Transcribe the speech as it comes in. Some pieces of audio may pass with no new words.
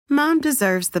Mom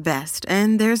deserves the best,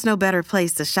 and there's no better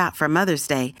place to shop for Mother's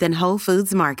Day than Whole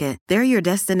Foods Market. They're your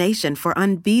destination for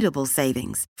unbeatable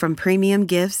savings, from premium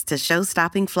gifts to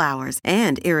show-stopping flowers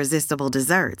and irresistible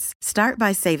desserts. Start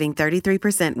by saving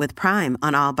 33% with Prime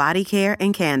on all body care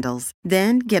and candles.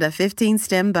 Then get a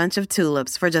 15-stem bunch of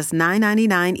tulips for just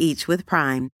 $9.99 each with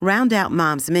Prime. Round out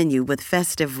Mom's menu with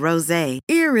festive rosé,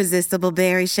 irresistible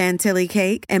berry chantilly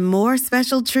cake, and more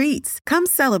special treats. Come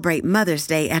celebrate Mother's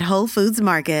Day at Whole Foods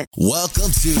Market. Welcome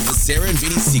to the Sarah and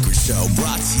Vinny Secret Show,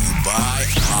 brought to you by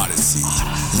Odyssey.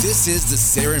 This is the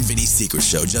Sarah and Vinny Secret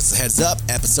Show. Just a heads up,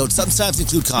 episodes sometimes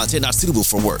include content not suitable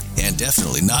for work and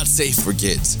definitely not safe for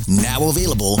kids. Now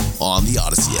available on the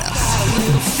Odyssey app. Got a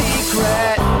little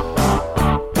secret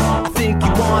I think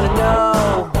you want to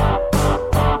know.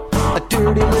 A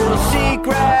dirty little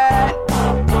secret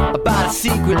about a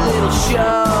secret little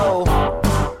show.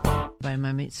 Buy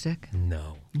my meat stick?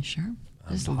 No. You sure?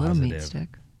 Just a I'm little meat positive. stick.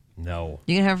 No.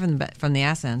 You can have it from the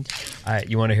ass end.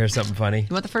 You want to hear something funny? You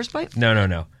want the first bite?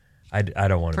 No. I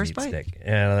don't want a First meat bite? stick.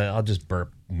 And I'll just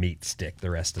burp meat stick the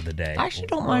rest of the day. I actually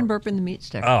don't mind burping the meat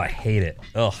stick. Oh, I hate it.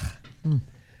 Ugh.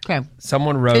 Okay.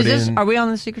 Someone wrote in. Are we on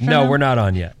the secret show No, now? we're not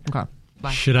on yet. Okay. Bye.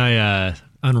 Should I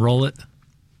unroll it?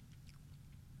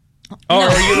 Oh,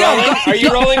 are you rolling? Are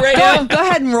you rolling right now? Go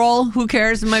ahead and roll. Who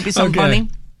cares? It might be something Okay. funny.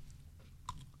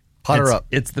 Pot her up.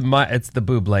 It's the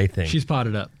Buble thing. She's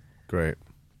potted up. Great.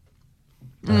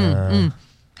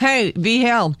 Hey, V.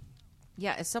 Hale.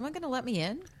 Yeah, is someone going to let me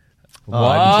in?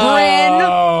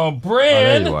 Oh,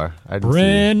 Bryn. There you are. I didn't see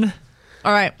Bryn.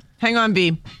 All right. Hang on,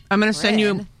 V. I'm going to send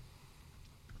you.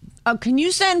 Can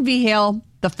you send V. Hale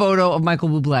the photo of Michael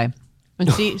Bublé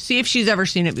and see if she's ever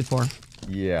seen it before? you.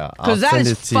 Yeah. Because that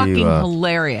is fucking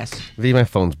hilarious. V, my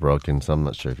phone's broken, so I'm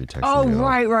not sure if you texted Oh, me.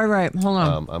 right. Hold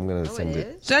on. I'm gonna send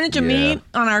it. Send it to me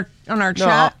on our No,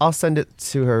 chat. I'll send it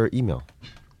to her email.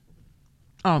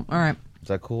 Oh, all right. Is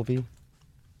that cool, V?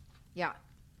 Yeah.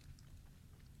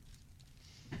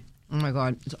 Oh my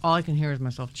God! It's all I can hear is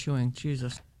myself chewing.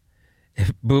 Jesus.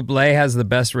 Buble has the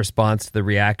best response to the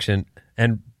reaction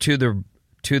and to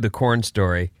the corn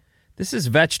story. This is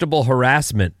vegetable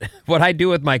harassment. What I do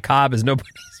with my cob is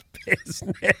nobody's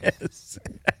business.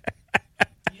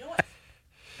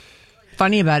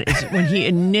 Funny about it is when he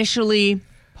initially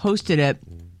posted it.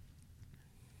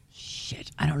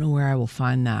 Shit, I don't know where I will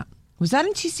find that. Was that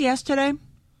in TCS today?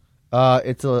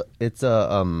 It's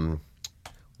a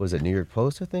was it New York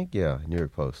Post? I think. Yeah, New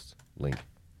York Post link.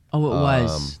 Oh, it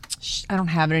was. I don't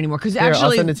have it anymore because Here, actually,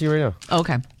 I'll send it to you right now.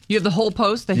 Okay, you have the whole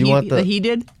post that Do you want that he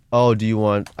did. Oh, do you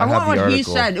want? I have want the what article. he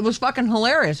said. It was fucking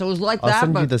hilarious. It was like I'll that.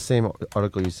 send but you the same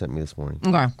article you sent me this morning.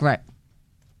 okay, great.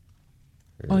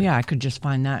 Oh yeah, I could just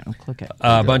find that and click it.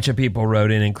 A bunch of people wrote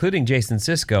in, including Jason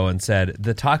Sisko, and said,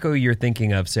 the taco you're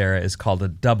thinking of, Sarah, is called a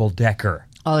double-decker.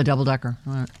 Oh, the double decker.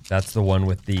 All right. That's the one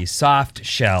with the soft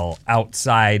shell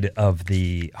outside of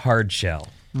the hard shell.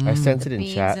 I sent it in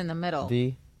Beans chat. in the middle.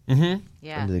 V.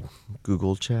 Yeah. In the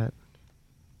Google chat.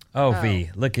 Oh,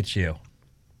 V, look at you.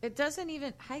 It doesn't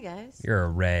even. Hi, guys. You're a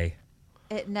ray.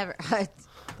 It never.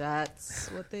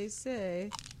 That's what they say.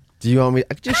 Do you want me?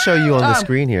 I can just show you on the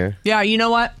screen here. Yeah, you know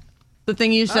what? The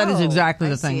thing you said is exactly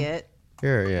the I thing. see it.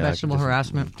 Here, yeah. I can Vegetable just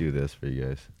harassment. Do this for you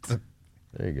guys.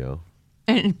 There you go.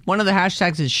 And one of the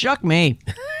hashtags is "shuck me."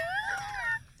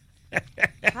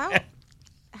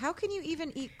 How can you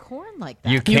even eat corn like that?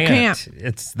 You can't. can't.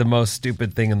 It's the most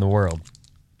stupid thing in the world.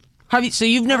 Have you? So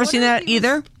you've never seen wonder that if he was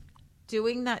either?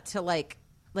 Doing that to like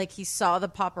he saw the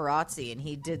paparazzi and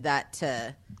he did that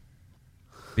to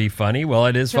Be funny? Well,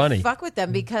 it is funny. fuck with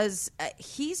them because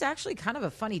he's actually kind of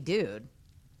a funny dude.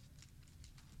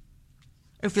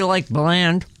 If you like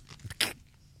bland,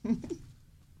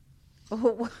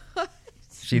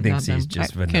 She thinks Not he's them.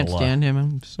 just I vanilla. can't stand him.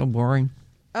 I'm so boring.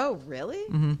 Oh, really?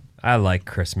 I like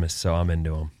Christmas, so I'm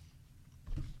into him.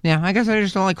 Yeah, I guess I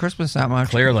just don't like Christmas that much.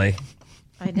 Clearly.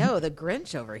 I know the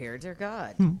Grinch over here. Dear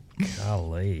God.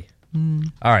 Golly.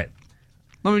 All right.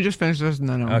 Let me just finish this and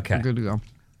then Okay. we're good to go.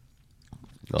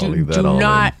 I'll leave that Do all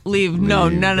not in. leave. No,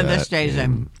 Leave none of this that stays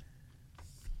in.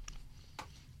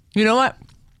 You know what?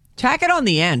 Tack it on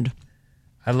the end.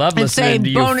 I love And say listening to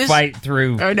you bonus- fight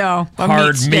through I know. A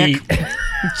hard meat. meat. stick.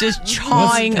 Just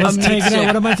chawing What's a meat taking out? stick.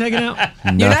 What am I taking out?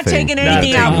 You're not Nothing. taking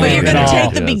anything Nothing. out, but you're Not going to at take all.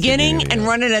 the You're not beginning taking and anything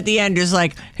run it at the end. Just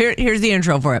like, here's the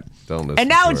intro for it. Don't listen And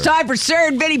now to it's it. time for Sarah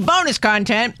and Vinny bonus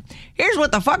content. Here's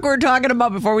what the fuck we were talking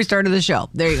about before we started the show.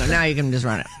 There you go. Now you can just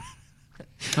run it.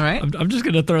 All right? I'm just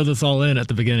going to throw this all in at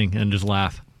the beginning and just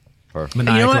laugh. Perfect. You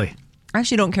know what? Maniacally. I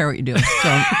actually don't care what you do.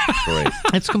 So Great.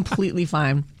 it's completely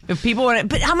fine. If people want it,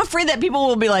 but I'm afraid that people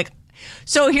will be like,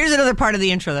 so here's another part of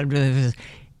the intro that I'm doing.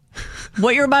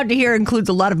 What you're about to hear includes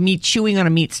a lot of me chewing on a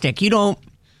meat stick.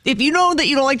 If you know that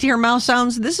you don't like to hear mouth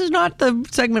sounds, this is not the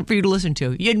segment for you to listen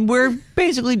to. We're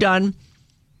basically done,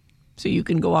 so you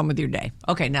can go on with your day.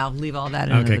 Okay, now leave all that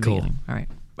in Okay, the cool. beginning. All right.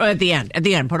 Well, at the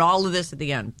end. Put all of this at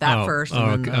the end. That first,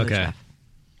 and then the other stuff.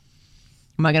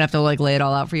 Am I going to have to lay it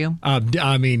all out for you? I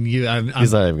mean, I'm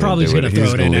He's not even probably gonna just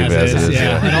do going to it. throw it He's in gonna as leave it is. as is, Yeah,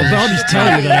 yeah. and I'll just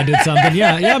tell you that I did something.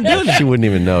 Yeah, I'm doing it. She wouldn't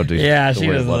even know, dude. Yeah, Don't she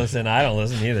worry doesn't about it. listen. I don't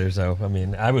listen either. So, I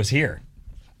mean, I was here.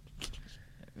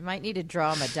 You might need to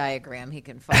draw him a diagram he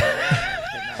can follow.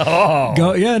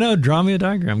 Draw me a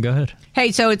diagram. Go ahead.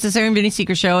 Hey, so it's the Sarah and Vinny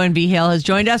Secret Show, and V. Hale has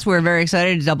joined us. We're very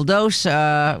excited to double dose.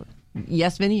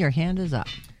 Yes, Vinny, your hand is up.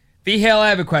 V. Hale, I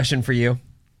have a question for you.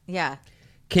 Yeah.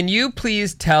 Can you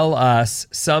please tell us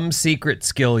some secret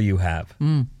skill you have?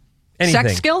 Anything.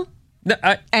 Sex skill? No,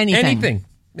 Anything.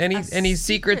 Any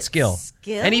secret skill.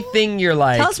 skill? Anything you're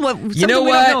like. Tell us what you something know we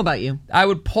what? don't know about you. I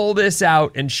would pull this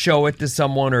out and show it to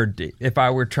someone, or if I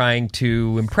were trying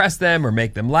to impress them or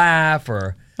make them laugh,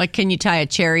 or Like, can you tie a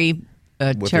cherry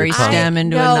your tongue. stem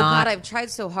into no, a knot? God, I've tried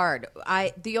so hard.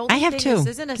 The only I have thing too. is,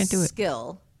 this isn't a Can't do it.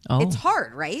 skill. Oh. It's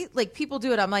hard, right? Like people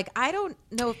do it. I'm like, I don't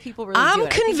know if people really do I'm it. I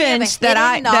think they have a convinced that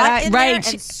hidden knot in there right,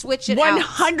 and switch it out.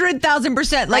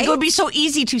 100,000%. Like, it would Right? be so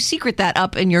easy to secret that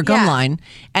up in your gum Yeah. line,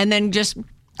 and then just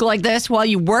go like this while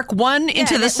you work one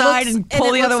into and the it side looks- and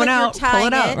pull it the other looks one like out. you're Pull it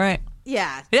tying out, right?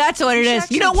 Yeah, That's what it should is. You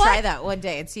actually know what? Try that one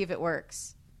day and see if it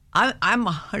works. I'm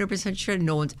 100% sure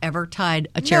no one's ever tied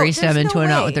a cherry No, stem there's into no a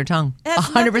knot way. with their tongue. It has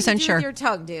nothing to 100% do sure. with your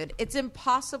tongue, dude. It's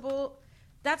impossible.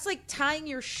 That's like tying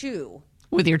your shoe.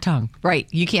 With your tongue. Right.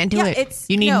 You can't do Yeah, it. it's-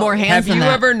 You need no. more hands have than you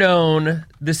that. ever known?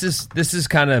 This is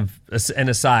kind of an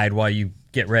aside while you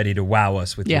get ready to wow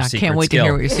us with your Yeah, secret can't wait skill. to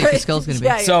hear what your secret skill is going to be.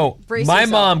 Yeah, So brace my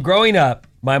yourself. mom, growing up,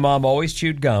 my mom always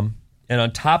chewed gum, and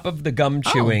on top of the gum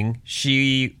Oh. chewing,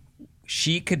 she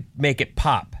could make it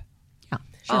pop.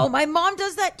 Oh, my mom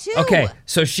does that too. Okay,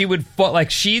 so she would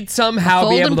she'd somehow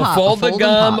Fold be and able to pop, fold a the fold and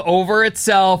gum pop. over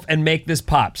itself and make this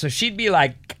pop. So she'd be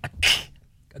like,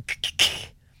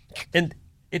 and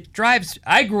it drives.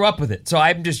 I grew up with it, so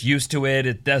I'm just used to it.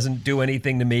 It doesn't do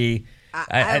anything to me.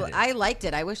 I liked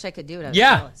it. I wish I could do it. I was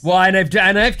Yeah, jealous. well, and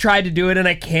I've tried to do it, and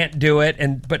I can't do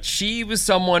it. But she was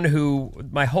someone who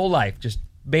my whole life just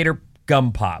made her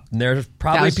gum pop. And there's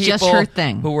probably was people just her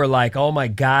thing. who were like, "Oh my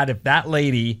God, if that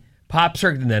lady pops her,"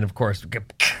 and then of course,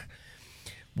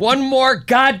 one more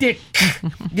goddamn,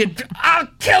 I'll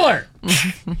kill her.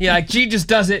 Yeah, like she just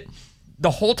does it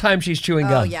the whole time she's chewing Oh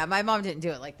gum. yeah, my mom didn't do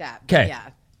it like that. 'Kay. Yeah.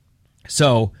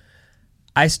 So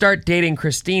I start dating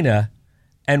Christina,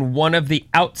 and one of the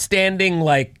outstanding,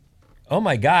 oh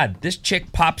my God, this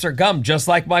chick pops her gum just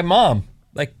like my mom.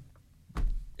 Like,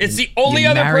 it's the only You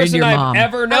other married person your I've mom.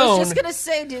 ever I known. was just gonna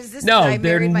say, is this? No, I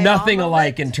they're married my nothing mom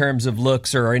alike moment? in terms of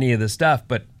looks or any of the stuff,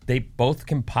 but they both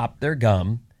can pop their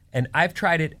gum, and I've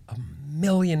tried it a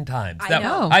million times. I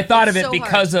know. I thought It's of it so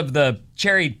because of the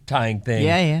cherry tying thing.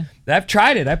 Yeah, yeah. I've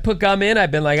tried it. I put gum in.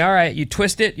 I've been like, all right, you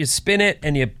twist it, you spin it,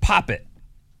 and you pop it.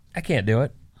 I can't do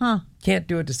it. Huh. Can't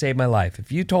do it to save my life.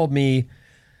 If you told me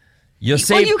you'll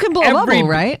save you can blow a every- bubble,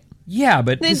 right? Yeah,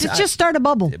 but Then just start a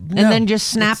bubble and no, then just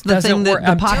snap it the doesn't thing, work. the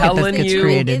I'm pocket that telling gets you.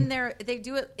 created. In there, they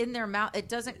do it in their mouth. It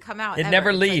doesn't come out. It ever. never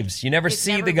It's like- leaves. You never it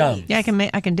see never the gum. leaves. Yeah,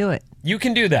 I can do it. You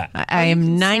can do that. I you am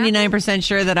can snap it? 99%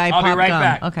 sure that I I'll be pop right gum.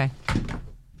 back. Okay.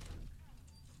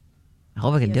 I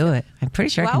hope I can do it. I'm pretty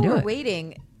sure I While can do we're it.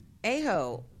 waiting,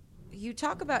 Aho, you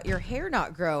talk about your hair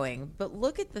not growing, but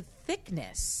look at the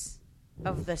thickness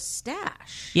of the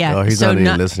stash. Yeah. Oh, he's so not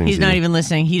even listening He's to not you. even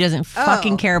listening. He doesn't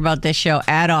fucking care about this show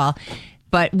at all.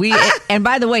 But and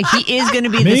by the way, he is going to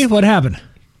be Me? the What happened?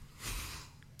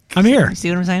 I'm here. See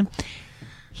what I'm saying?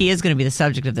 He is going to be the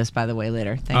subject of this, by the way,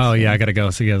 later. Thanks. Oh, yeah, I got to go.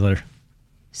 See you guys later.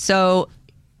 So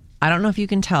I don't know if you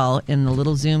can tell in the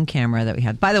little Zoom camera that we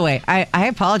had. By the way, I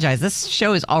apologize. This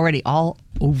show is already all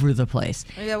over the place.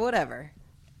 Yeah, whatever.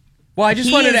 Well, I just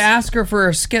He wanted is- to ask her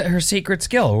for her secret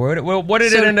skill. What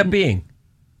did it end up being?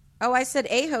 Oh, I said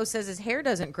Aho says his hair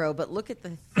doesn't grow, but look at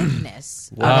the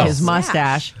thickness Of his the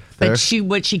mustache. Fair. But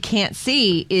what she can't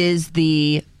see is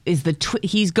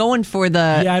he's going for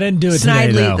the Yeah, I didn't do it snidely,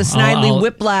 today, though. the snidely I'll-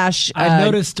 whiplash. I've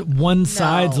noticed one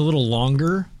side's a little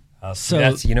longer. So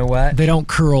That's, you know what? they don't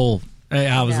curl.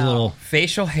 I was a little.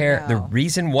 Facial hair. No.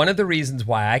 One of the reasons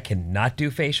why I cannot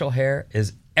do facial hair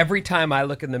is every time I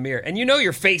look in the mirror, and you know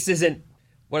your face isn't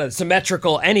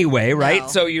symmetrical anyway, right? No.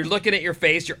 So you're looking at your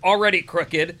face, you're already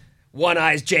crooked. One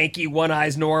eye's janky, one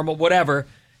eye's normal, whatever.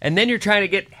 And then you're trying to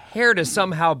get hair to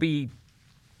somehow be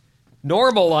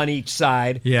normal on each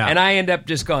side. Yeah. And I end up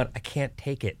just going, I can't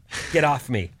take it. Get off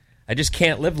me. I just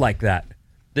can't live like that.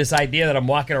 This idea that I'm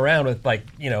walking around with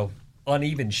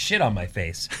uneven shit on my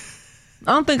face.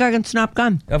 I don't think I can snap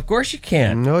gum. Of course you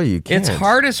can. No, you can't. It's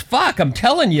hard as fuck. I'm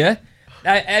telling you.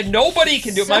 And nobody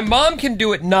can do it. My mom can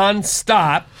do it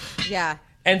nonstop. Yeah.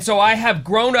 And so I have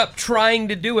grown up trying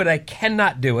to do it. I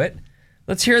cannot do it.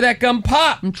 Let's hear that gum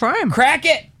pop. I'm trying. Crack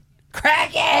it.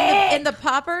 Crack it. And the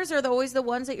poppers are always the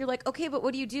ones that you're like, okay, but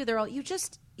what do? They're all you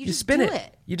just spin do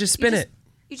it. You just spin it.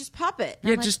 You just pop it.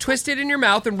 Yeah, just twist it in your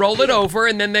mouth and roll it over,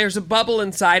 and then there's a bubble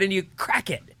inside, and you crack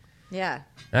it. Yeah.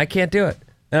 And I can't do it.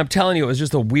 And I'm telling you, it was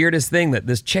just the weirdest thing that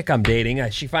this chick I'm dating,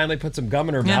 she finally put some gum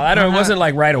in her mouth. I don't know, it wasn't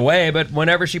like right away, but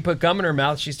whenever she put gum in her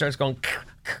mouth, she starts going,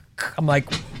 I'm like,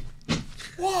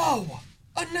 whoa,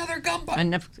 another gum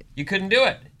button. You couldn't do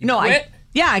it. You quit?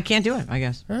 I can't do it, I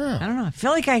guess. Oh. I don't know. I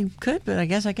feel like I could, but I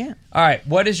guess I can't. All right,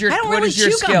 what is your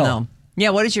skill? Gum, though. Yeah,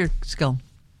 what is your skill?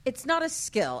 It's not a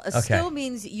skill. A skill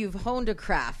means you've honed a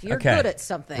craft. You're Okay. good at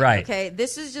something. Right. Okay.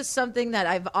 This is just something that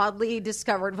I've oddly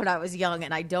discovered when I was young,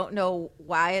 and I don't know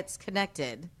why it's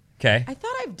connected. Okay. I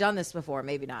thought I've done this before,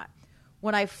 maybe not.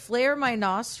 When I flare my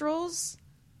nostrils,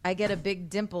 I get a big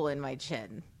dimple in my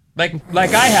chin. Like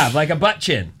I have, like a butt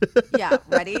chin. Yeah,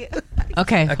 ready?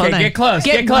 Okay, hold on. Get close.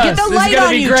 Get close. Get the This is light gonna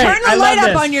on be you. great. Turn the I light love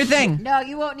up this. on your thing. No,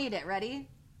 you won't need it. Ready?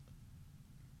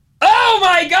 Oh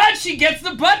my God, she gets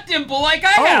the butt dimple like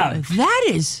I have. That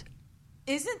is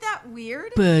Isn't that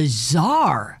weird?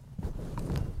 bizarre.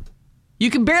 You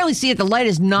can barely see it. The light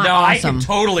is not No, I awesome. can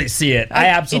totally see it. I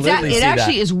absolutely see It that.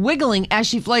 actually is wiggling as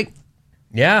she like.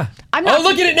 Yeah. I'm not- Oh,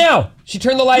 look at it now. She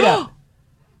turned the light up.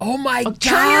 Oh my God.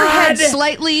 Turn your head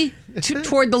slightly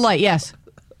toward the light. Yes.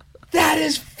 That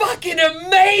is fucking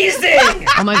amazing.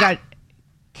 Oh my God.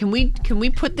 Can we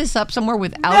put this up somewhere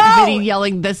without Vinny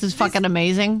yelling, "This is fucking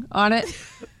amazing" on it?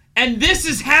 And this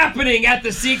is happening at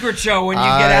the secret show when you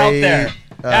get out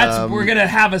there. We're gonna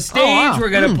have a stage. wow. We're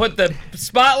gonna put the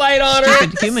spotlight on her.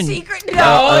 Stupid human. Secret? Oh,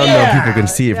 I don't know yeah. if people can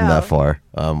see it from that far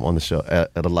on the show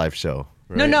at a live show.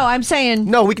 Right? No, I'm saying.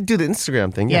 No, we could do the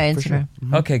Instagram thing. Yeah, for Instagram.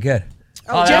 sure. Okay, good.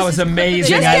 Oh, that was amazing.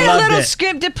 Just I get a loved little it.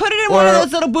 script to put it in one of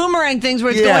those little boomerang things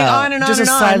where it's going on and on just and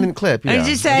a on. silent clip. Yeah. And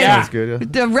just say, Yeah. Sounds good. Yeah.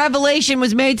 the revelation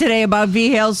was made today about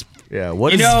V Hale's. Yeah,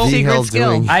 what You is know, V secret Hale skill.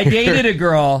 doing? I dated a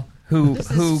girl who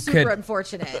This is super could.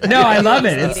 unfortunate. No, I love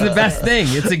it. It's the best thing.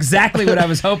 It's exactly what I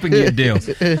was hoping you'd do.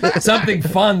 Something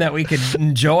fun that we could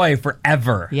enjoy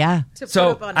forever. Yeah. To put So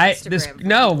up on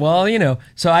Instagram.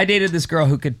 So I dated this girl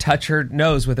who could touch her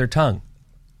nose with her tongue,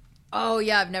 Oh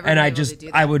yeah, I've never. and been I able just to do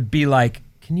that. I would be like,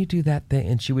 "Can you do that thing?"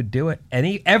 And she would do it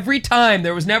every time.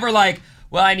 There was never like,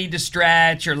 "Well, I need to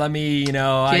stretch," or "Let me,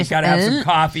 I Just, gotta have some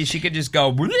coffee." She could just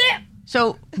go. "Bleh."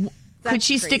 So, could That's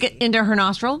she stick it crazy. into her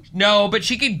nostril? No, but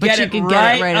she could get she it could get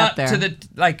right, it right up there. to the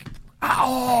like.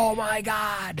 Oh my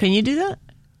God! Can you do that?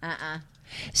 I was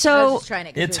So, just trying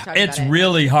it 'cause we It's were talking about it.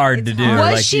 really hard to do. hard.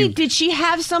 was Like did she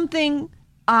have something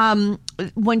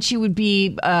when she would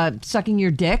be sucking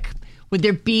your dick? Would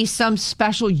there be some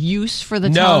special use for the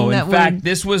tongue No, that in fact, would?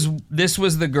 this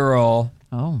was the girl.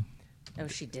 Oh. No,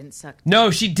 she didn't suck.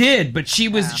 No, she did, but she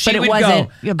was. She But it would wasn't-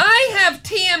 go. I have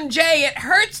TMJ. It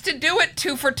hurts to do it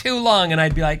for too long, and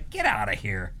I'd be like, "Get out of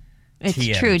here." It's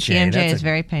true. TMJ that's is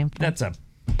very painful. That's a.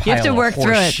 You have to pile of work through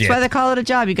horse it. shit. That's why they call it a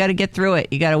job. You got to get through it.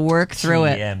 You got to work through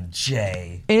it.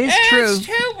 TMJ. It is true. It's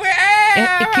too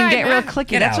bad. It can get real clicky.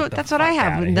 Get That's out what- the that's what I fuck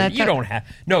have. outta And here. that- You don't have.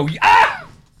 No.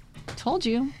 Told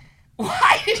you.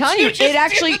 Why did Telling you, just it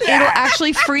actually do that? it'll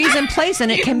actually freeze in place,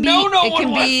 and it You can be know no it one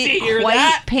can wants be to hear quite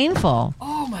that. painful.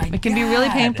 Oh my God. It can be really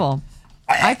painful.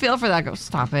 I feel for that. Go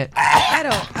stop it.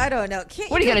 I don't know. Can't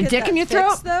What, do you got a get dick that in your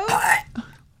fixed, throat? Though?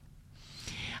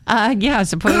 Yeah,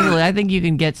 supposedly. I think you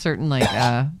can get certain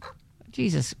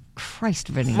Jesus Christ,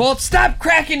 Vinny. Well, stop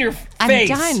cracking your face.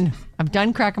 I'm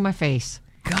done cracking my face.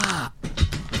 God.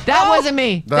 That wasn't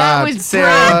me. That That, was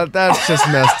Sarah. Bryn. That's just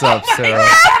messed up, Sarah.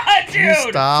 Dude.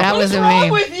 Stop. That What's wasn't wrong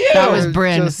me. with you? That was You're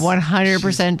Bryn. just-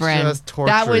 100% Bryn. just That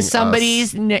torturing was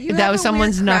somebody's. You That have was a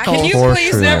someone's weird crack. knuckle. Can you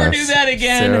please Torturing never us. do that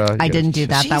again? Sarah, I you didn't do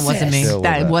that. That wasn't me. Jesus. Still with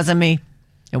That that. wasn't me.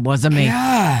 It wasn't me.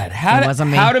 God, It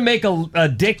wasn't me. how to make a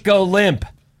dick go limp?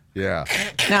 Yeah.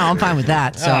 No, I'm fine with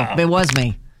that. So it was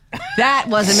me. That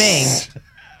wasn't me.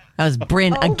 That was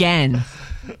Bryn again.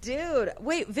 Dude,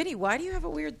 wait, Vinny, why do you have a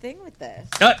weird thing with this?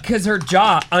 Because her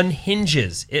jaw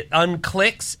unhinges, it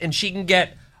unclicks, and she can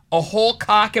get a whole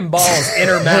cock and balls in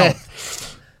her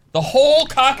mouth. The whole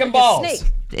cock and balls.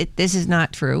 Snake. This is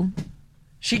not true.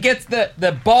 She gets the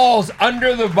balls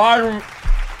under the bottom,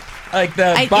 like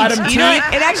the bottom it's- teeth. you know,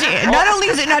 it actually, not only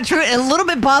is it not true, it a little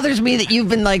bit bothers me that you've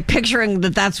been like picturing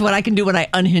that that's what I can do when I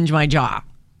unhinge my jaw.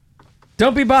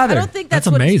 Don't be I bothered. don't think that's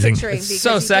That's what amazing. he's picturing It's because so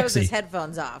he throws sexy. his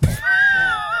headphones off.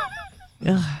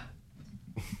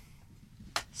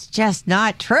 It's just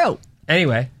not true.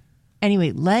 Anyway,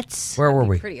 let's. where were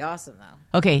we? Pretty awesome,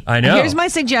 though. Okay, I know. Here's my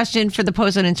suggestion for the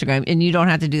post on Instagram, and you don't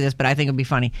have to do this, but I think it'd be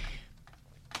funny.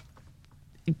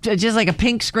 Just like a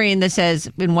pink screen that says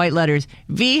in white letters,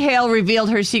 V. Hale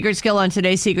revealed her secret skill on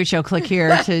today's Secret Show. Click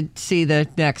here to see the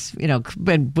next,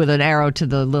 with an arrow to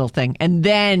the little thing. And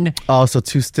then... Oh, so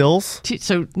 2 stills?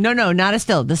 No, not a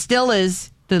still. The still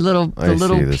is the little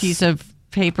piece of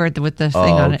paper with the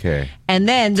thing on it. And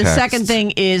then the second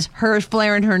thing is her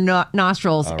flaring her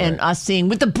nostrils and us seeing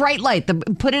with the bright light.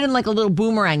 Put it in like a little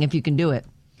boomerang if you can do it.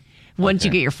 Once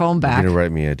you get your phone back. You're going to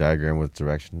write me a diagram with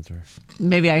directions? Or?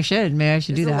 Maybe I should. Maybe I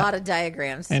should do that. There's a lot of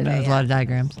diagrams today. There's a lot of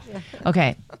diagrams.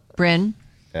 Okay, Bryn.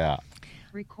 Yeah.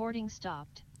 Recording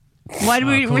stopped. Why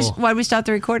did we stop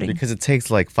the recording? Because it takes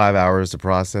like 5 hours to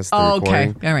process the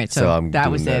recording. Okay. All right. So I'm that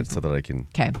doing was that it. so that I can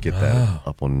get that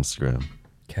up on Instagram.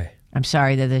 Okay. I'm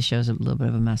sorry that this show's a little bit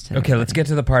of a mess today. Okay, let's get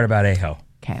to the part about Aho.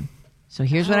 Okay. So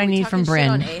here's what I need from Bryn.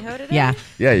 On Aho today? Yeah.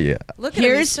 Yeah. Look at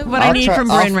here's him, what I need from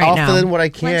Bryn right now. I'll fill in what I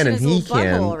can, Clenching and his he little butthole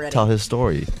can already. tell his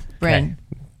story. Bryn,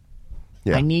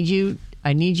 Yeah. I need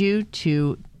you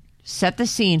to set the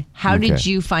scene. How did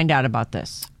you find out about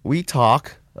this? We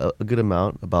talk a good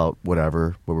amount about what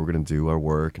we're going to do, our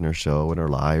work and our show and our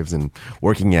lives and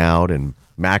working out and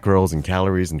macros and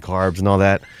calories and carbs and all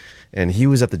that. And he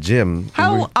was at the gym.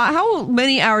 How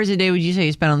many hours a day would you say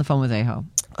you spend on the phone with Aho?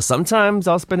 Sometimes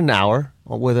I'll spend an hour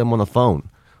with him on the phone.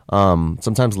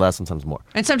 Sometimes less, sometimes more.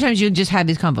 And sometimes you just have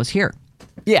these combos here.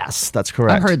 Yes, that's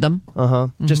correct. I've heard them.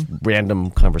 Just random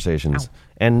conversations.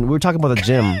 And we were talking about the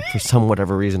gym for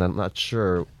whatever reason. I'm not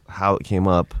sure how it came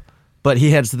up. But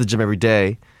he heads to the gym every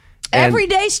day. Every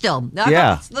day still. I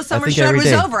thought the summer shred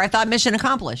was over. I thought mission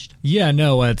accomplished. Yeah,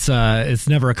 no, it's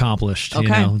never accomplished.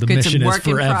 Okay. The Good. mission is Work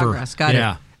in forever. progress. Got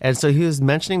it. And so he was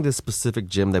mentioning this specific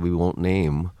gym that we won't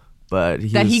name, but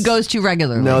he goes to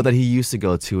regularly. No, that he used to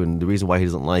go to, and the reason why he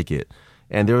doesn't like it.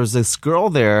 And there was this girl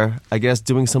there, I guess,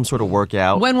 doing some sort of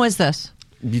workout. When was this?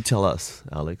 You tell us,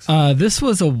 Alex. This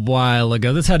was a while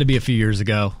ago. This had to be a few years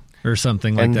ago or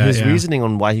something like and that. his reasoning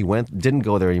on why he didn't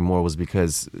go there anymore was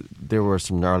because there were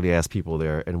some gnarly ass people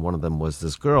there, and one of them was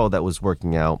this girl that was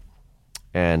working out,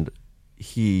 and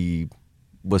he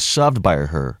was shoved by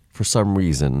her for some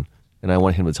reason. And I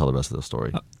want him to tell the rest of the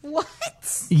story. What?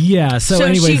 Yeah. So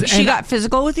anyways, she got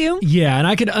physical with you? Yeah, and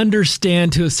I could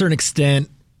understand to a certain extent.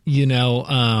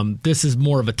 This is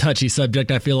more of a touchy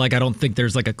subject. I feel like I don't think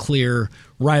there's like a clear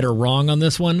right or wrong on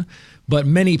this one. But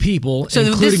many people. So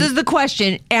this is the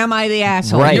question: am I the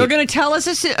asshole? Right. You're going to tell us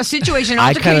a situation, an I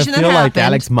altercation kind of that feel happened. like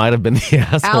Alex might have been the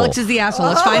asshole. Alex is the asshole.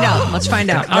 Let's find out. Let's find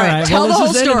out. All right. Tell the whole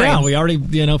let's just end it story. now. We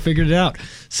already, figured it out.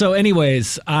 So,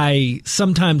 anyways, I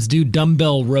sometimes do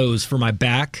dumbbell rows for my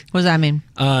back. What does that mean?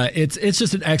 It's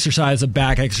just an exercise, a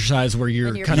back exercise where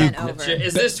you're You're kind bent of. over.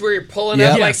 Is this where you're pulling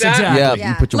Yeah. up like Yes, that? exactly. Yeah,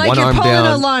 you put your Like one you're arm pulling down.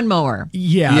 a lawnmower.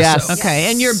 Yeah. Yes. So, Okay,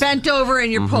 and you're bent over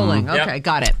and you're pulling. Okay,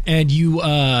 got it. and you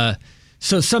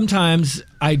so sometimes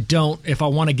I don't, if I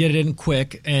want to get it in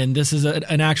quick, and this is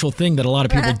an actual thing that a lot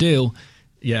of people do,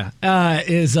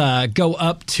 is go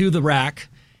up to the rack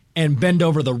and bend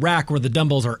over the rack where the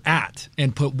dumbbells are at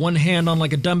and put one hand on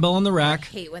like a dumbbell on the rack.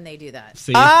 Hate when they do that.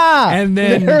 See? And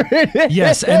then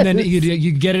yes, and then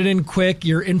you get it in quick.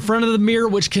 You're in front of the mirror,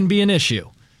 which can be an issue.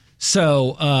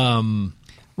 So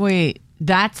Wait,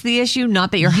 that's the issue?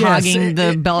 Not that you're Yes, hogging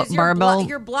the 'Cause barbell?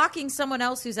 You're blocking someone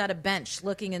else who's at a bench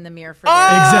looking in the mirror for their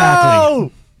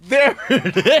exactly. There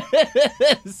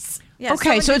it is. Yeah,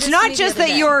 Okay, someone so did it's this to not me just the other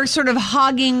that day. you're sort of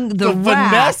hogging the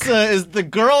rack. Vanessa is the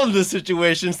girl in this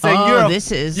situation saying Oh,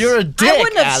 you're a dick, I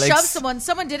wouldn't have Alex. shoved someone.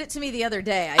 Someone did it to me the other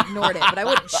day. I ignored it, but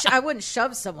I wouldn't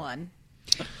shove someone.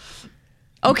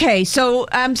 Okay, so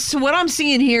what I'm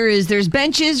seeing here is there's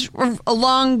benches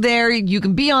along there. You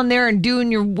can be on there and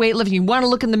doing your weightlifting. You want to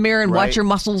look in the mirror and watch Right. your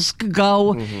muscles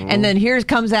go. And then here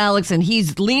comes Alex, and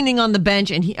he's leaning on the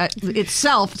bench and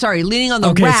leaning on the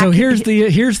Okay, rack. so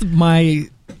here's my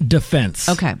defense.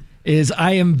 Okay. Is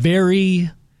I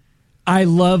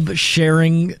love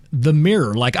sharing the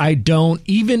mirror. Like I don't,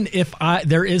 even if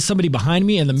there is somebody behind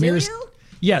me and the mirror's. you?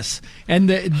 Yes,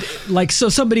 and so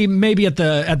somebody maybe at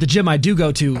the gym I do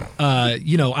go to,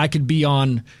 I could be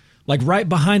on like right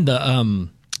behind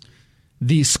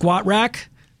the squat rack.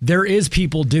 There is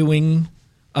people doing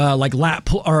like lat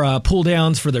pull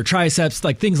downs for their triceps,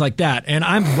 like things like that. And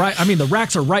I'm right. I mean, the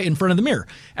racks are right in front of the mirror,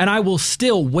 and I will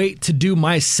still wait to do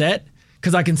my set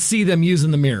because I can see them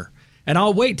using the mirror, and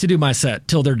I'll wait to do my set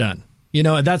till they're done.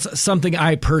 That's something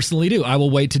I personally do. I will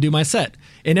wait to do my set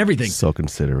and everything. So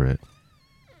considerate.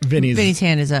 Vinny's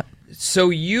hand is up. So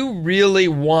you really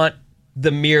want the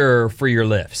mirror for your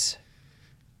lifts?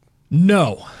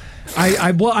 No.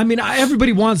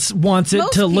 Everybody wants it Most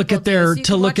to look people at their do,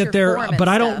 so you can watch your form and but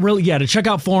I don't stuff. really to check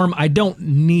out form. I don't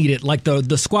need it. Like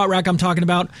the squat rack I'm talking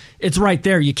about, it's right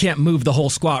there. You can't move the whole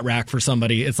squat rack for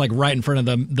somebody. It's like right in front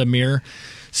of the mirror.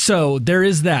 So there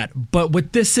is that. But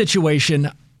with this situation,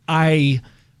 I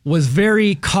was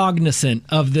very cognizant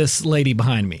of this lady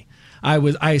behind me.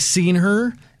 I seen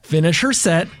her finish her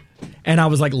set, and I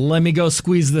was like, let me go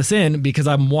squeeze this in because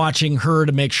I'm watching her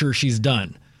to make sure she's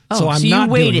done. So I'm so you not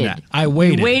waited. doing that. I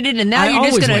waited. You waited, and now I you're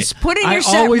just always gonna wait. put in your I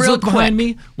set always real look behind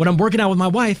quick. me when I'm working out with my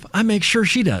wife. I make sure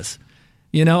she does.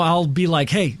 I'll be like,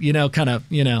 hey, kind of,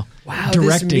 Wow, directing.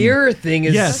 this mirror thing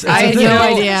is. Yes, I had it's a no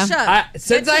thing. idea.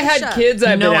 Since I had kids,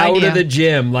 I've No been out idea. of the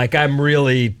gym. Like I'm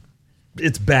really,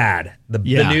 it's bad. The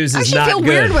news I is actually not feel good.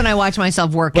 weird when I watch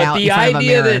myself work But out the in front of a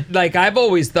idea mirror. that, like, I've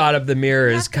always thought of the mirror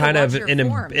as have to kind of watch your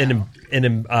form,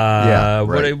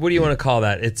 what do you want to call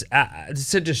that? It's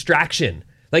a distraction.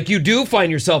 Like you do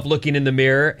find yourself looking in the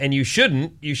mirror, and you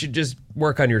shouldn't. You should just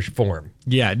work on your form.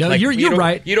 Yeah, no, Like, you're don't-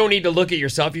 right. You don't need to look at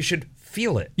yourself. You should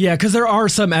feel it. Yeah, because there are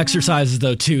some exercises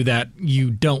though too that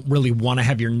you don't really want to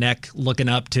have your neck looking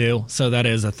up to, so that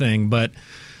is a thing. But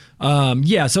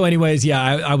so anyways,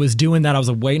 I was doing that. I was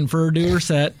waiting for her to do her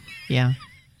set. Yeah.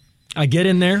 I get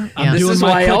in there. I'm This doing is my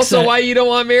why quick also set. why you don't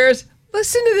want mirrors.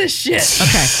 Listen to this shit.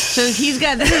 Okay. So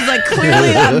this is like clearly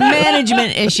a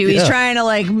management issue. He's trying to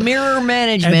like mirror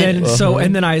management. And then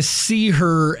and then I see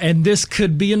her, and this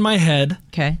could be in my head.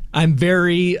 Okay. I'm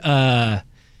very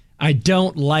I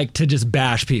don't like to just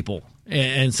bash people.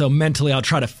 And so mentally I'll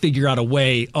try to figure out a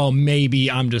way, maybe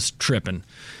I'm just tripping.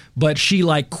 But she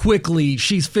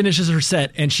she finishes her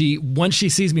set, and once she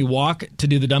sees me walk to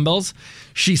do the dumbbells,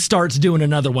 she starts doing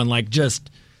another one, like just,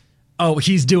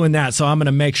 he's doing that, so I'm going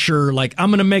to make sure, I'm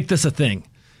going to make this a thing.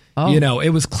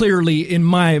 It was clearly in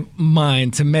my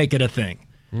mind to make it a thing.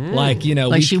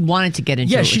 She wanted to get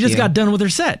into it. Yeah, she with just you. got done with her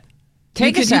set.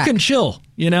 Take a you sec. can chill,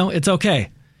 it's okay.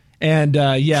 And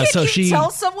Can so you she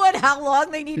tell someone how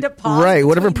long they need to pause? Right.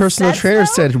 Whatever between personal sets, trainer though?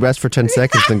 said, rest for 10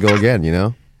 seconds, then go again,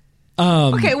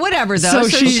 Okay, whatever though. So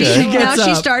So, she now gets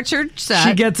she up. starts her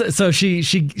set.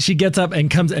 She gets up and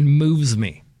comes and moves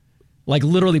me, like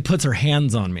literally puts her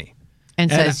hands on me. and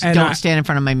says, and "Don't I- stand in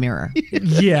front of my mirror."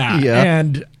 Yeah. Yeah.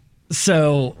 And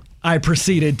so I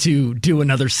proceeded to do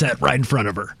another set right in front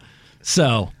of her.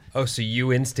 So Oh, so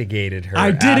you instigated her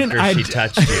I didn't- after she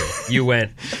touched you. You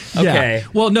went, okay. yeah.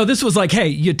 Well, no, this was like, hey,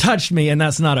 you touched me, and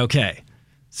that's not okay.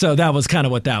 So that was kind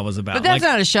of what that was about. But that's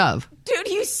not a shove. Dude,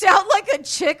 you sound like a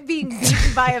chick being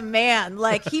beaten by a man.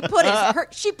 Like she put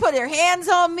her hands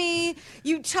on me.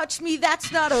 You touched me. That's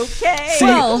not okay.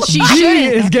 Well, she Dee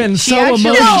shouldn't. is getting She so actually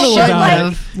emotional should about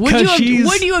have. it. Would 'cause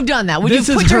would you have done that? Would this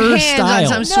you is put your her hands style.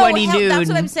 on some sweaty hell, dude? That's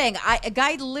what I'm saying. A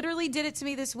guy literally did it to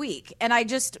me this week, and I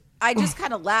just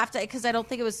kind of laughed because I don't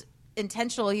think it was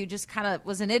intentional. He just kind of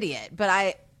was an idiot. But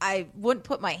I wouldn't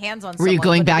put my hands on. Were you someone,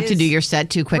 going but back it to do is your set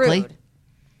too quickly? rude.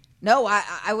 No,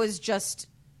 I was just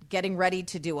getting ready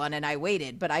to do one, and I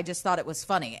waited. But I just thought it was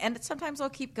funny, and sometimes I'll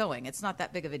keep going. It's not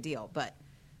that big of a deal, but.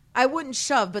 I wouldn't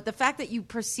shove, but the fact that you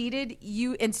proceeded,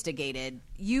 you instigated,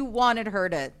 you wanted her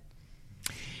to.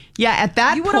 Yeah, at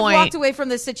that You would have point, walked away from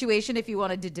the situation if you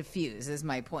wanted to diffuse. Is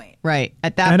my point. right?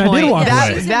 At that And I point, did walk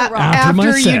that, away. that After my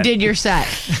after you set. did your set,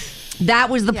 that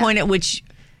was the point at which.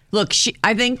 Look,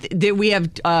 I think that we have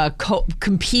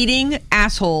competing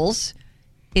assholes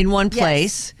in one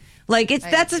place. Like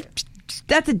that's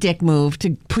a dick move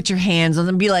to put your hands on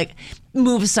them and be like,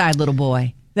 move aside, little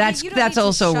boy. That's You don't need to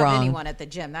also shove wrong. Anyone at the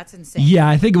gym? That's insane. Yeah,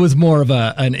 I think it was more of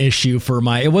an issue for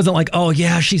it wasn't like, oh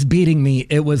yeah, she's beating me.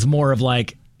 It was more of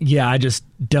like, yeah, I just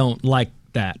don't like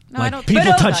that. No, I like don't people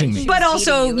think so. touching me. She But was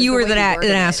also, beating you is you the were way an you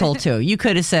worded it. asshole too. You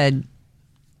could have said,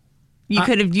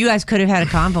 you guys could have had a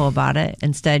convo about it.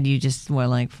 Instead, you just were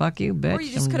like, "Fuck you, bitch." Or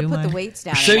you just I'm could have doing put the my- weights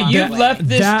down. So and walked you away. left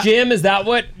this That- gym? Is that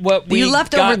what we You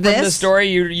left got over from the this? story?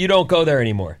 You don't go there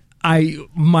anymore.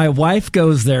 My wife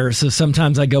goes there, so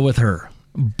sometimes I go with her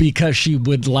because she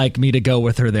would like me to go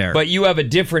with her there. But you have a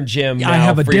different gym now I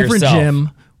have a for different yourself. gym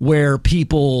where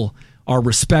people are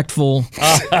respectful.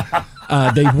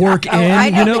 They work in. I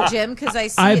know, you know, the gym because I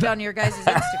see I've- it on your guys'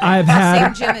 Instagram. I've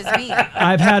had- Same gym as me.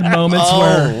 I've had moments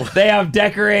where, They have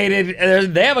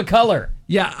decorated. They have a color.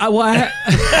 yeah,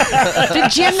 The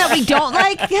gym that we don't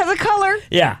like has a color.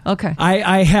 Yeah. Okay.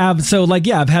 I have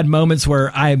I've had moments where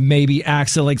I maybe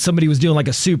accidentally, like somebody was doing like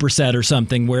a superset or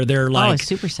something where they're like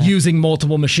superset. using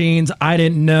multiple machines. I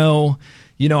didn't know.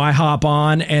 I hop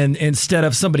on, and instead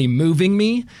of somebody moving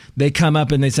me, they come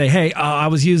up and they say, "Hey, I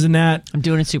was using that." I'm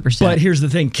doing a superset. But here's the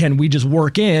thing: can we just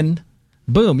work in?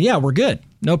 Boom, yeah, we're good,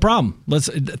 no problem. Let's,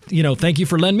 thank you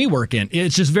for letting me work in.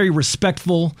 It's just very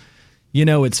respectful.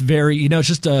 It's very, it's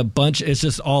just a bunch. It's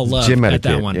just all love Gym at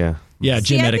etiquette, that one. yeah. Yeah, See,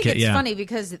 gym I etiquette. think it's yeah. funny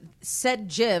because said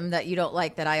gym that you don't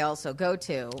like that I also go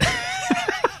to.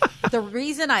 The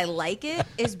reason I like it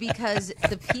is because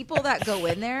the people that go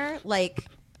in there, like,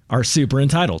 are super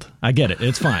entitled. I get it.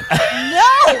 It's fine. no,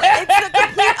 it's the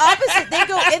complete opposite. They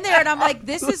go in there and I'm like,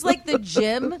 this is like the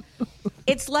gym.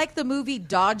 It's like the movie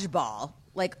Dodgeball.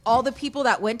 Like all the people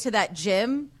that went to that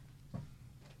gym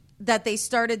that they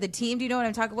started the team. Do you know what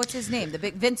I'm talking? What's his name? The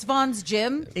big Vince Vaughn's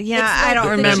gym. Yeah, It's I like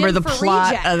don't remember gym the for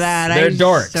plot rejects. of that. They're I just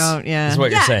dorks. Don't, Is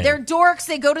what you're saying. They're dorks.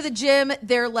 They go to the gym.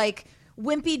 They're like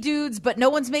wimpy dudes, but no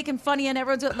one's making funny and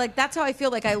everyone's like, that's how I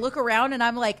feel. Like I look around and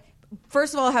I'm like,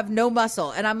 first of all, I have no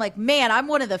muscle. And I'm like, man, I'm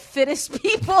one of the fittest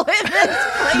people in this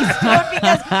place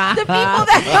because the people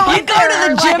that go You in go there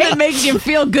to the are gym, like, it makes you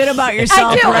feel good about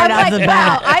yourself I do. right I'm off like, the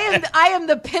wow, bat. I am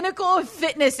the pinnacle of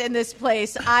fitness in this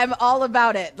place. I'm all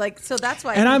about it. Like, so that's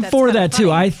why. And I'm for that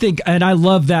too. I think, and I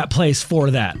love that place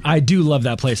for that. I do love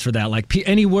that place for that. Like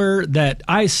anywhere that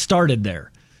I started there.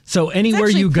 So anywhere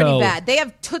it's you pretty go, bad. They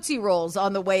have Tootsie Rolls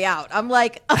on the way out. I'm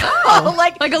like, oh,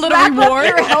 like a little wrap up reward?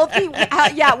 your healthy,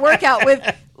 workout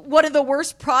with one of the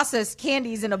worst processed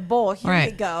candies in a bowl. Here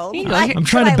Right. you go. Here you go. Like, I'm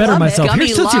trying but to I better love it. myself. Gummy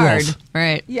Here's Tootsie lard. Rolls.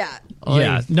 Right. Yeah.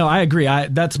 Yeah, no, I agree.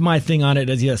 That's my thing on it.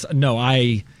 Is yes, no,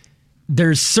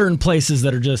 there's certain places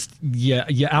that are just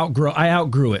I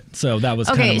outgrew it. So that was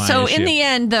Okay, kind of my so issue. in the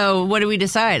end, though, what do we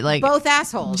decide? Like Both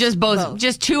assholes.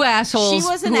 just two assholes She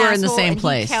was an who are asshole in the same and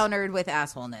place. He countered with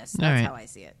assholeness. That's right. how I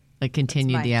see it. Like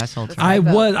continued That's the my- asshole. that's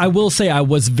train. I will say I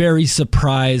was very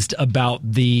surprised about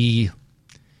the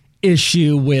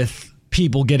issue with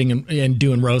people getting and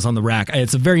doing rows on the rack.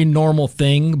 It's a very normal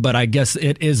thing, but I guess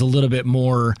it is a little bit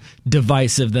more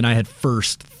divisive than I had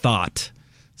first thought.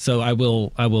 So I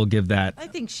will give that. I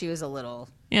think she was a little.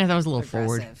 Yeah, that was a little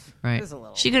forward. Aggressive. Right. It was a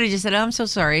little- She could have just said, "Oh, I'm so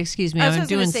sorry. Excuse me. I was I'm just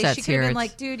gonna doing say, sets she could here." have been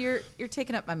It's- like, dude, you're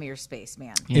taking up my mirror space,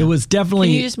 man. It was definitely.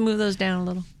 Can you just move those down a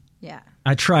little? Yeah.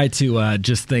 I try to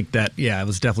just think that it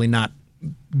was definitely not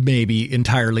maybe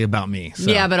entirely about me. So.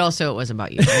 Yeah, but also it was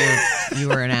about you. You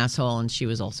were an asshole, and she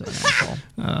was also an asshole.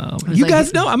 It was You like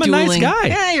guys know I'm a nice dueling- guy.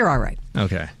 Yeah, you're all right.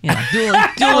 Okay. Yeah,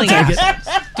 dueling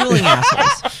assholes. Dueling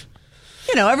assholes.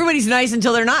 Everybody's nice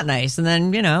until they're not nice, and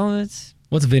then it's.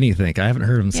 What's Vinny think? I haven't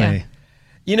heard him say.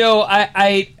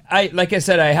 I like I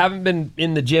said, I haven't been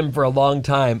in the gym for a long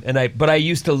time, but I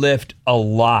used to lift a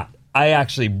lot. I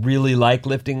actually really like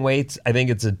lifting weights. I think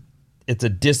it's a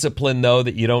discipline though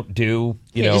that you don't do.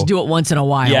 You know, just do it once in a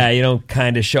while. Yeah, you don't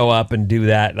kind of show up and do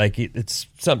that. Like it's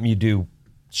something you do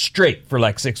straight for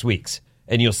like 6 weeks,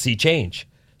 and you'll see change.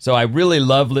 So I really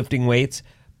love lifting weights,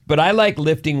 but I like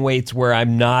lifting weights where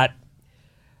I'm not.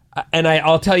 And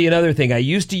I'll tell you another thing. I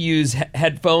used to use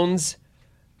headphones,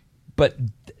 but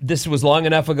this was long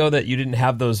enough ago that you didn't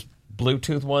have those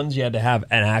Bluetooth ones. You had to have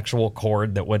an actual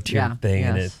cord that went to your thing,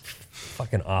 and it's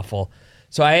fucking awful.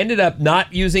 So I ended up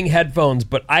not using headphones,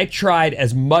 but I tried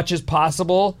as much as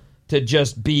possible to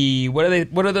just be, what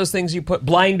are those things you put?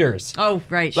 Blinders. Oh,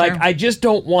 right, Like, sure. I just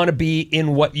don't want to be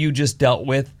in what you just dealt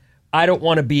with. I don't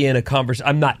want to be in a conversation.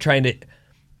 I'm not trying to,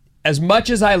 as much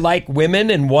as I like women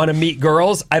and want to meet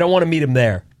girls, I don't want to meet them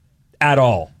there at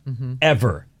all,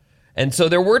 ever. And so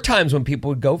there were times when people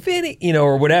would go, Vinny,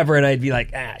 or whatever, and I'd be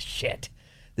like, shit.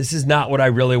 This is not what I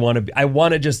really want to be. I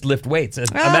want to just lift weights. I'm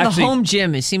actually, the home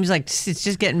gym. It seems like it's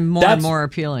just getting more and more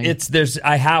appealing.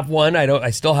 I have one. I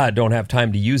still don't have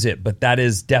time to use it, but that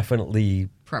is definitely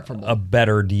Preferable. a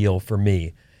better deal for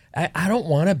me. I don't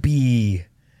want to be.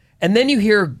 And then you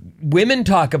hear women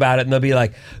talk about it, and they'll be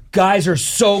like, "Guys are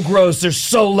so gross. They're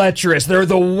so lecherous. They're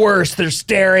the worst. They're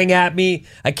staring at me.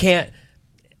 I can't."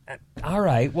 All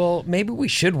right, well, maybe we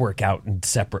should work out in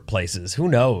separate places. Who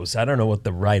knows? I don't know what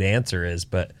the right answer is,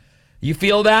 but you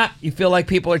feel that? You feel like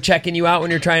people are checking you out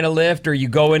when you're trying to lift, or you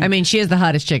go in? I mean, she is the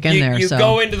hottest chick in there. You so.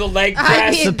 go into the leg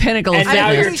press, mean, the pinnacle and of now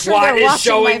your fitness. I'm pretty sure twat they're is watching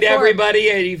showing my to form. everybody,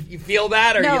 and you feel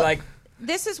that, or No, you like?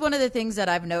 This is one of the things that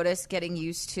I've noticed getting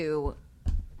used to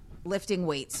lifting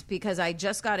weights, because I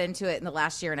just got into it in the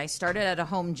last year, and I started at a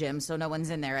home gym, so no one's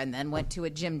in there, and then went to a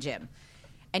gym.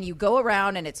 And you go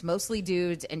around, and it's mostly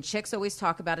dudes, and chicks always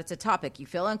talk about it's a topic. You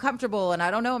feel uncomfortable, and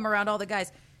I don't know, I'm around all the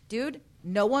guys. Dude,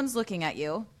 no one's looking at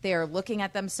you. They are looking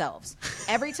at themselves.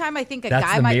 Every time I think a That's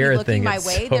guy the might be mirror looking thing. my It's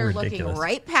way, so they're ridiculous. looking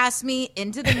right past me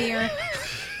into the mirror.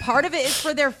 Part of it is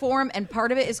for their form, and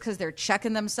part of it is because they're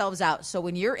checking themselves out. So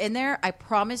when you're in there, I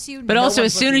promise you. But no also,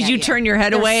 one's as soon looking as at you turn your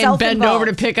head They're away and bend over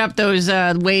to self-involved. pick up those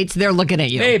weights, they're looking at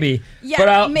you. Maybe. Yeah, but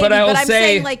I'll I'm say,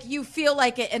 saying, like, you feel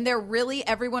like it, and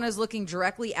everyone is looking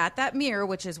directly at that mirror,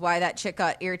 which is why that chick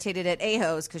got irritated at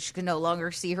Ajo's, because she could no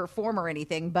longer see her form or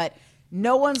anything. But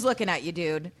No one's looking at you,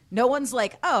 dude. No one's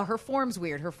like, oh, her form's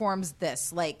weird. Her form's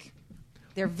this. Like,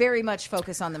 they're very much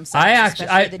focused on themselves,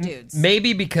 especially the dudes.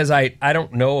 Maybe because I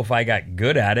don't know if I got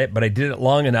good at it, but I did it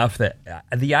long enough that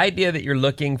the idea that you're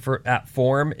looking at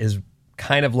form is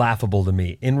kind of laughable to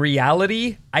me. In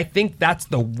reality, I think that's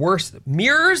the worst.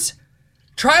 Mirrors?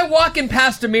 Try walking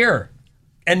past a mirror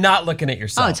and not looking at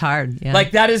yourself. Oh, it's hard. Yeah.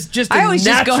 Like, that is just I a always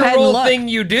just go ahead and natural look. thing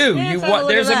you do. Yeah, let's have a look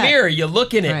There's at a that. mirror, you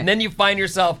look in it, Right. and then you find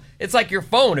yourself, it's like your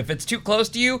phone. If it's too close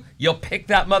to you, you'll pick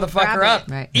that motherfucker grab up.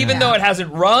 it. Right. Even Yeah. though it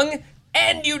hasn't rung,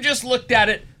 and you just looked at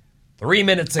it 3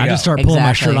 minutes ago. I just start pulling my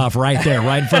Exactly. shirt off right there,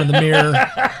 right in front of the mirror.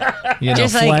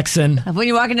 Just like flexing, when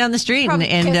you're walking down the street Probably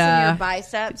and kissing your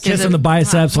biceps. kissing the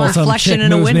biceps while some reflection chick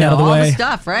in a moves me window, out of the all way. the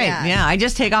stuff, right? Yeah. Yeah. I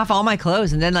just take off all my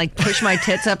clothes and then like push my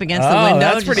tits up against the Oh, window.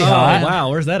 that's just- pretty Oh, hot. wow,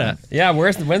 where's that at? Yeah,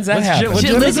 when's that What's happen? shit- what- Just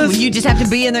gym is listen, this? you just have to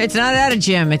be in there. It's not at a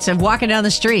gym. It's walking down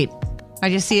the street. I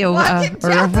just see a Walking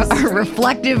down the street.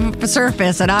 reflective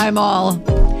surface, and I'm all.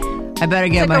 I better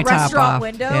get like my a top restaurant off.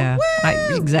 window. Yeah,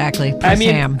 Woo! exactly. I Press mean,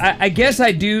 ham. I guess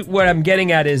I do. What I'm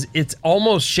getting at is it's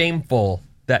almost shameful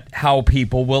that how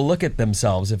people will look at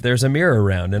themselves if there's a mirror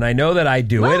around. And I know that I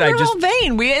do well, it. we're I just all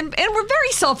vain. And we're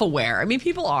very self-aware. I mean,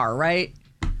 people are, right?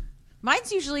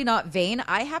 Mine's usually not vain.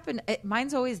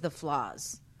 Mine's always the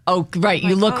flaws. Oh, right.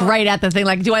 You look right at the thing.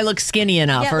 Like, do I look skinny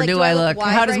enough, Yeah, or like, do I look?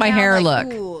 wide How does right my now? hair Like,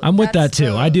 look? ooh, I'm with that that's too.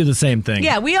 the- I do the same thing.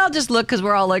 Yeah, we all just look because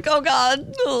we're all like, oh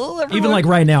God. Oh, Even everyone. like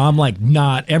right now, I'm like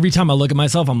not. Every time I look at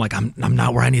myself, I'm like, I'm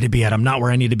not where I need to be at. I'm not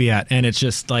where I need to be at, and it's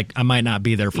just like I might not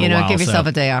be there for you a know, while. give yourself so.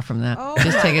 a day off from that. Oh,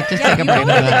 Just take it. Just yeah, take a you break going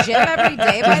from to the that. gym every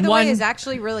day, by Just the one- way, is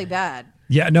actually really bad.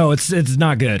 Yeah, no, it's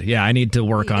not good. Yeah, I need to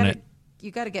work on it. You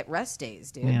got to get rest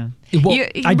days, dude. Yeah. Well,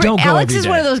 I don't go Alex every is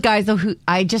one of day. those guys though who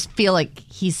I just feel like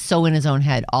he's so in his own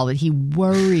head all that he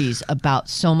worries about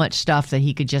so much stuff that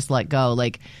he could just let go.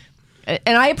 Like, and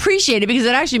I appreciate it because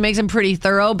it actually makes him pretty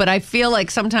thorough. But I feel like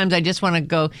sometimes I just want to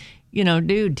go, you know,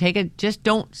 dude, just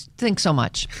don't think so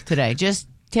much today. Just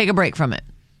take a break from it.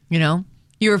 You know,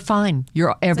 you're fine.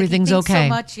 Everything's It's like you think okay. so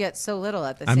much yet so little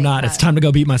at the same I'm not. time. It's time to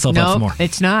go beat myself up some No, more.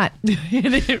 it's not.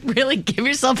 Really, give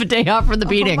yourself a day off from the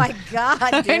beating. Oh my god,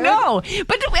 dude. I know, but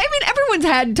I mean, everyone's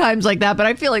had times like that. But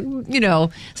I feel like, you know,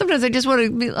 sometimes I just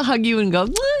want to hug you and go,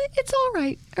 "It's all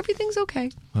right, everything's okay."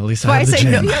 Well, at least That's why I have the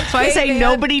gym. that's why I say man.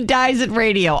 nobody dies at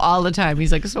radio all the time.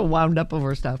 He's like so wound up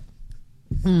over stuff.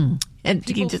 And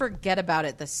he People just, forget about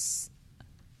it. The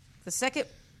second,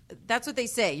 that's what they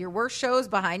say. Your worst show is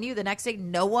behind you. The next day,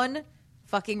 no one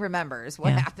fucking remembers what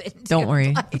yeah. happened. Don't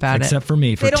worry Like, about it. Except for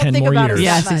me for They don't 10 think more about it years.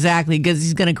 yet. Yes, much. exactly, because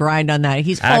he's going to grind on that.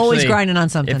 He's always Actually, grinding on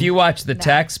something. If you watch the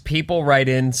text, people write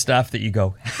in stuff that you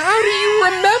go, how do you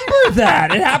remember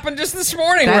that? It happened just this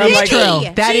morning. That where I'm is like,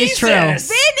 true. That is true. Jesus,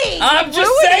 Vinny, I'm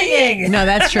just saying. No,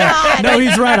 that's true. No,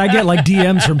 he's right. I get like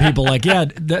DMs from people like, yeah,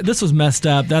 this was messed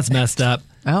up. That's messed up.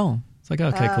 Oh. It's like,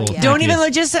 okay, cool. yeah. Thank Don't you.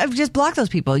 even just block those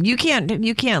people. You can't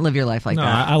live your life like No,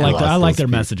 that. I like love I like those their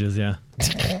people. messages. Yeah,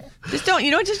 Just don't.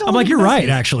 You know, just don't. I'm like, leave you're a right. message.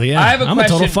 Actually, yeah. I have a I'm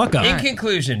question. a total fuck up. In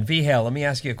conclusion, V. Hale, let me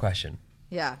ask you a question.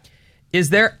 Yeah. Is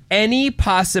there any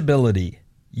possibility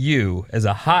you, as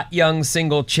a hot young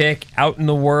single chick out in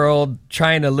the world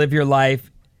trying to live your life,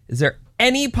 is there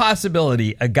any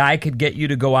possibility a guy could get you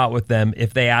to go out with them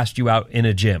if they asked you out in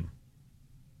a gym?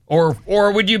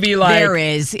 Or would you be like, There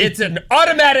is. It's an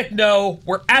automatic no.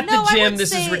 We're at No, the I gym. would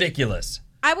This is say- ridiculous.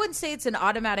 I wouldn't say it's an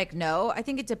automatic no. I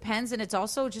think it depends, and it's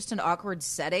also just an awkward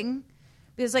setting.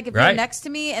 Because, like, if Right. you're next to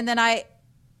me and then I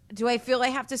feel I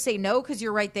have to say no because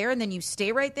you're right there, and then you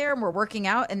stay right there, and we're working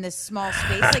out in this small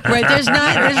space? Like, Right. There's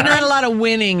not a lot of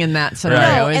winning in that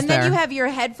scenario, no, is and there? then you have your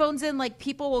headphones in. Like,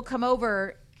 people will come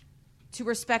over to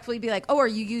respectfully be like, "Oh, are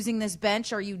you using this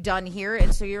bench? Are you done here?"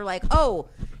 And so you're like, "Oh,"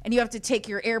 and you have to take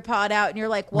your AirPod out, and you're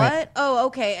like, "What? Right. Oh,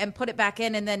 okay," and put it back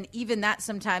in, and then even that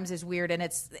sometimes is weird. And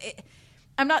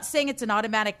I'm not saying it's an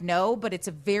automatic no, but it's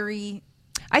a very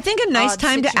I think a nice odd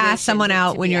time to situation ask someone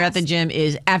out to when be you're at the asked. gym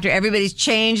is after everybody's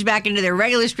changed back into their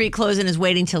regular street clothes and is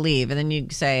waiting to leave, and then you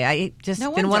say, "I just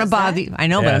No one didn't want to does bother that. you." I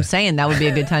know, but Yeah. I'm saying that would be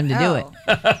a good time to do it.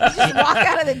 Just walk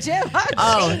out of the gym.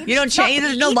 Oh, you don't change.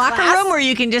 There's no locker room where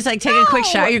you can just like take a quick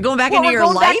shower. You're going back into we're your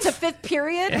going life. Back to fifth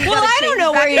period. Well, I don't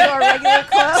know where you are. Regular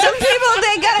clothes. Some people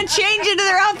they gotta change into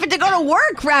their outfit to go to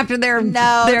work after their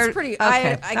No, their, it's pretty. Okay. I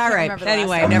can't all right. remember the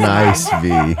Anyway, last never time.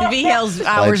 mind. Nice, V. V Hale's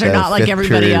hours Like are that not like fifth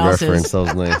everybody period else's. reference. That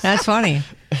was nice. That's funny.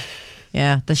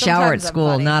 Yeah, the shower at Sometimes I'm school,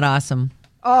 funny. not awesome.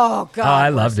 Oh God, I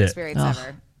worst loved it. Experience Ugh,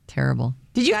 ever. terrible.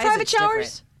 Did you have Guys, private it's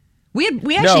showers? We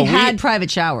No, actually we- had private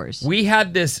showers. We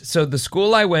had this. So the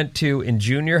school I went to in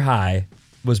junior high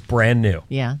was brand new.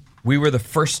 Yeah. We were the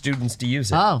first students to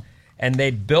use it. Oh. And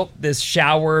they built this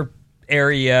shower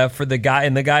area for the guy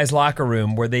in the guy's locker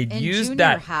room where they'd In use junior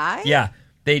that. high? Yeah,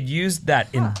 they'd use that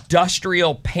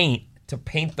industrial paint to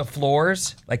paint the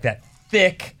floors, like that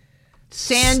thick,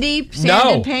 Sanded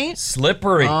paint?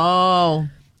 slippery. Oh.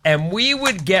 And we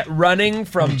would get running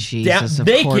from Jesus, of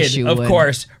naked, course you of would.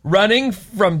 course, running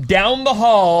from down the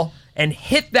hall and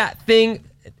hit that thing.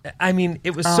 I mean,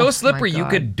 it was so my slippery you God.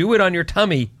 could do it on your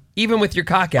tummy, even with your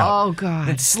cock out. Oh, God.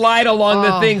 And slide along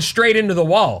the thing straight into the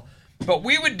wall. But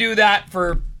we would do that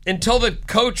until the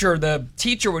coach or the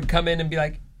teacher would come in and be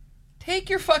like, take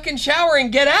your fucking shower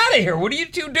and get out of here. What are you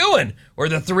two doing? Or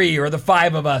the 3 or the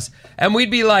 5 of us. And we'd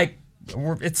be like,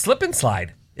 it's slip and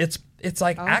slide. It's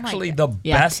like actually the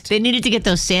best. They needed to get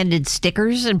those sanded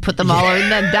stickers and put them all over.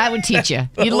 And that would teach you.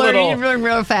 You'd learn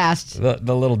real fast. The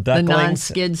little The ducklings.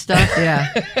 non-skid stuff, yeah.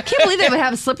 I can't believe they would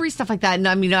have slippery stuff like that. And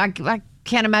I mean, I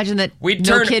can't imagine that We'd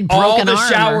no turn kid broke all an the arm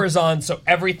or- showers on so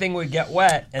everything would get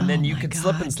wet, and then you my could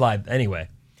slip God. and slide. Anyway,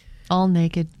 all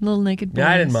naked, little naked boys.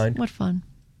 Yeah, I didn't mind. What fun.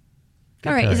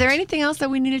 All right, is there anything else that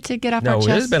we needed to get off our no, chest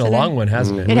it has been a today? long one,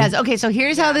 hasn't it? It has. Okay, so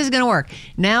here's how this is going to work.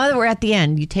 Now that we're at the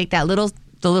end, you take the little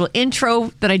intro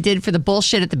that I did for the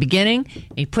bullshit at the beginning,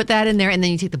 and you put that in there, and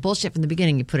then you take the bullshit from the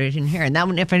beginning, you put it in here. And that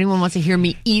one, if anyone wants to hear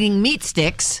me eating meat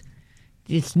sticks,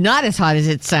 it's not as hot as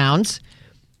it sounds,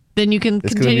 then you can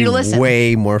It's going continue to to be listen.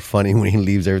 way more funny when he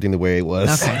leaves everything the way it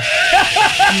was. Okay.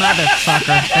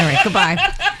 Motherfucker. All right, goodbye.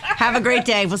 Have a great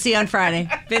day. We'll see you on Friday.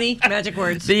 Vinny, magic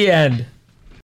words. The end.